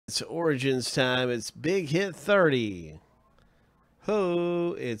It's Origins time. It's Big Hit 30.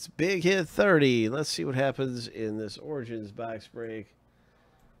 Ho, it's Big Hit 30. Let's see what happens in this Origins box break.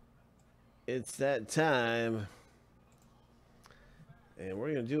 It's that time. And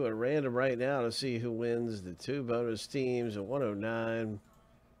we're going to do a random right now to see who wins the two bonus teams at 109.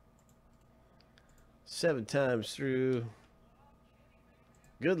 7 times through.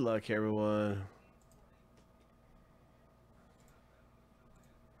 Good luck, everyone.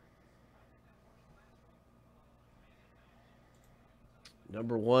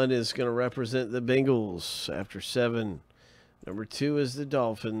 Number 1 is going to represent the Bengals after 7. Number 2 is the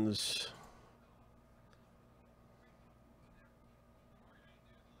Dolphins.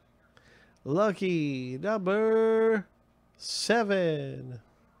 Lucky number 7.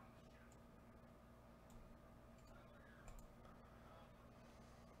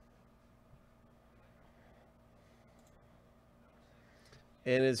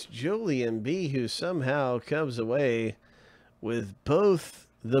 And it's Julian B. who somehow comes away with both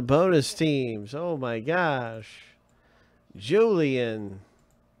the bonus teams. Oh my gosh. Julian,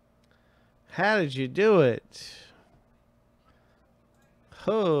 how did you do it?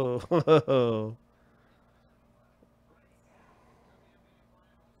 Oh.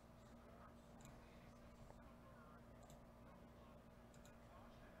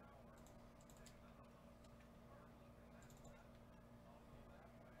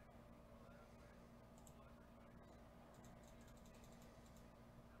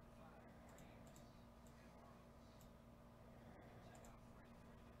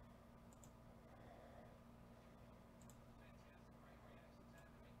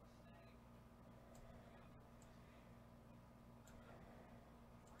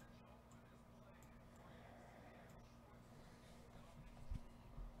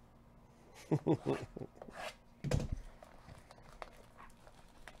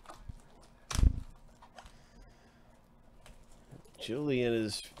 Julian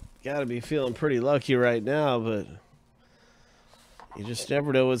has got to be feeling pretty lucky right now, but you just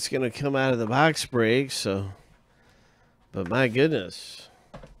never know what's going to come out of the box break. So, but my goodness,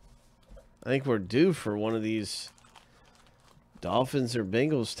 I think we're due for one of these Dolphins or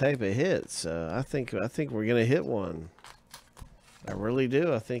Bengals type of hits. I think we're going to hit one. I really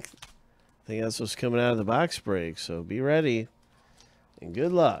do. I think that's what's coming out of the box break. So be ready and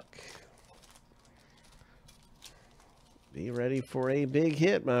good luck. Be ready for a big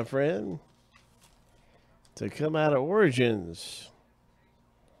hit, my friend, to come out of Origins.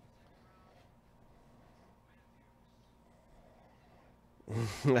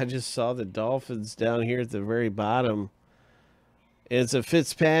 I just saw the Dolphins down here at the very bottom. It's a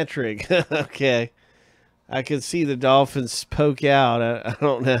Fitzpatrick. Okay. I could see the Dolphins poke out. I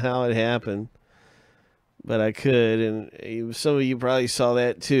don't know how it happened, but I could. And some of you probably saw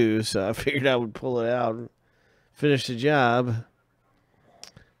that too, so I figured I would pull it out. Finish the job.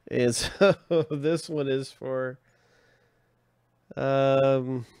 And so this one is for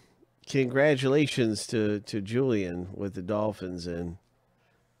congratulations to Julian with the Dolphins and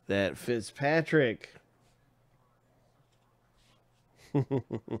that Fitzpatrick.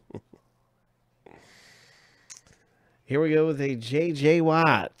 Here we go with a J.J.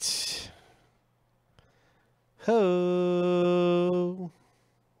 Watt. Ho!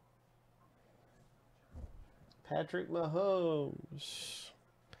 Patrick Mahomes.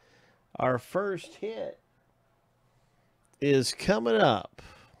 Our first hit is coming up.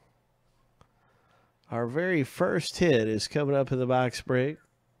 Our very first hit is coming up in the box break.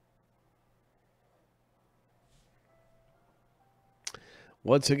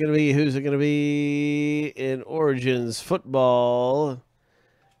 What's it going to be? Who's it going to be in Origins football?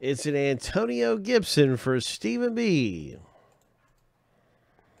 It's an Antonio Gibson for Stephen B.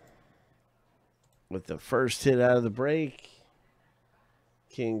 With the first hit out of the break.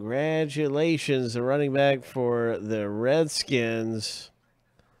 Congratulations, the running back for the Redskins.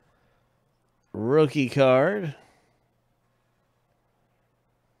 Rookie card.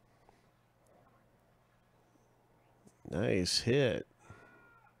 Nice hit.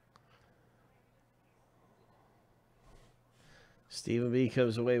 Stephen B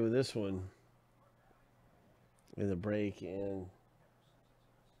comes away with this one in the break. And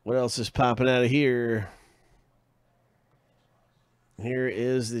what else is popping out of here? Here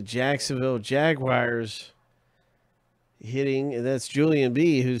is the Jacksonville Jaguars hitting, and that's Julian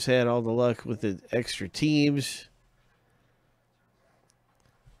B, who's had all the luck with the extra teams.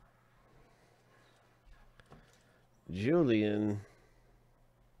 Julian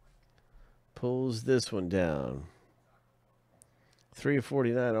pulls this one down.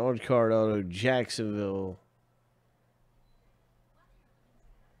 349 on card auto, Jacksonville.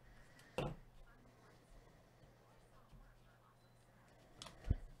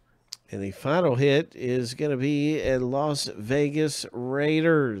 And the final hit is going to be a Las Vegas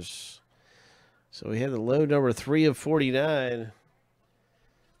Raiders. So we had the low number 3 of 49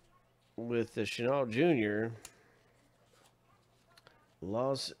 with the Chenault Jr.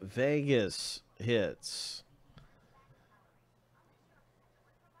 Las Vegas hits.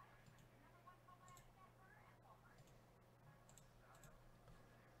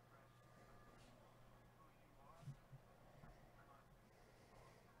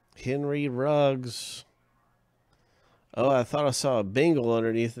 Henry Ruggs. Oh, I thought I saw a Bengal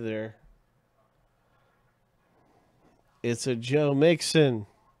underneath there. It's a Joe Mixon.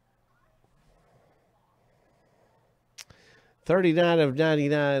 39 of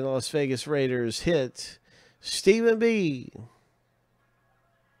 99 Las Vegas Raiders hit. Stephen B.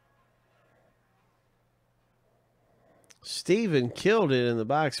 Steven killed it in the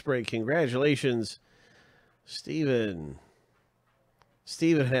box break. Congratulations, Steven.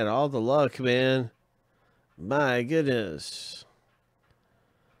 Steven had all the luck, man. My goodness.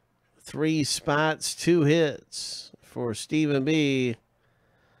 3 spots, 2 hits for Stephen B.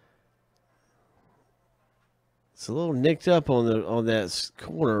 It's a little nicked up on that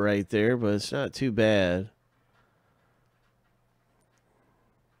corner right there, but it's not too bad.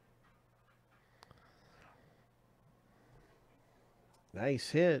 Nice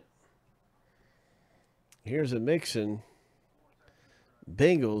hit. Here's a Mixon.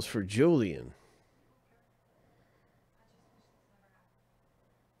 Bengals for Julian.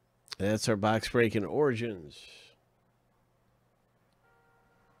 That's our box breaking Origins.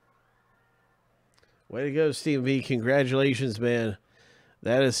 Way to go, Steve B. Congratulations, man.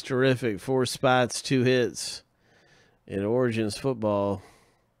 That is terrific. 4 spots, 2 hits in Origins football.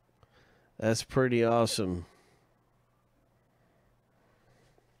 That's pretty awesome.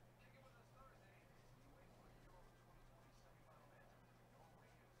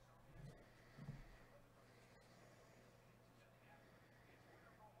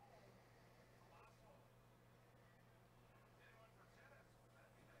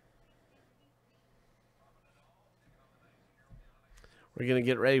 We're going to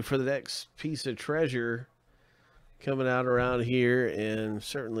get ready for the next piece of treasure coming out around here, and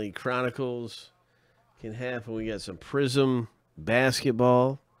certainly Chronicles can happen. We got some Prism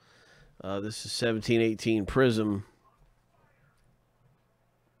basketball. This is 17-18 Prism.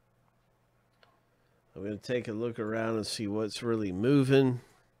 I'm going to take a look around and see what's really moving.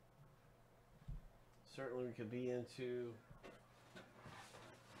 Certainly we could be into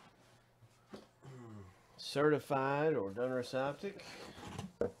certified or Donruss Optic.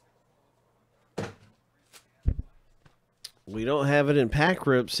 We don't have it in pack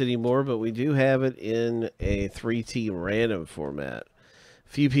rips anymore, but we do have it in a 3-team random format. A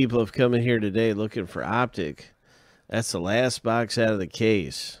few people have come in here today looking for Optic. That's the last box out of the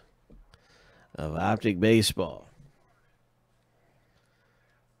case of Optic Baseball.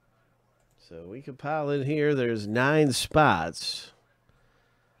 So we can pile in here. There's 9 spots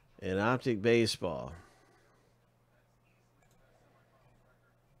in Optic Baseball.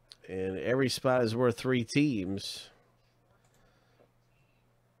 And every spot is worth 3 teams.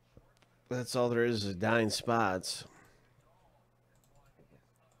 That's all there is 9 spots.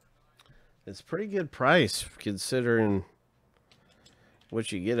 It's a pretty good price considering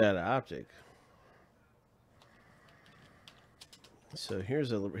what you get out of Optic. So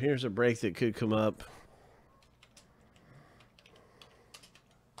here's a break that could come up.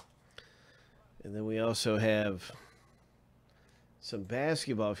 And then we also have some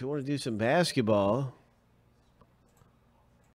basketball. If you want to do some basketball,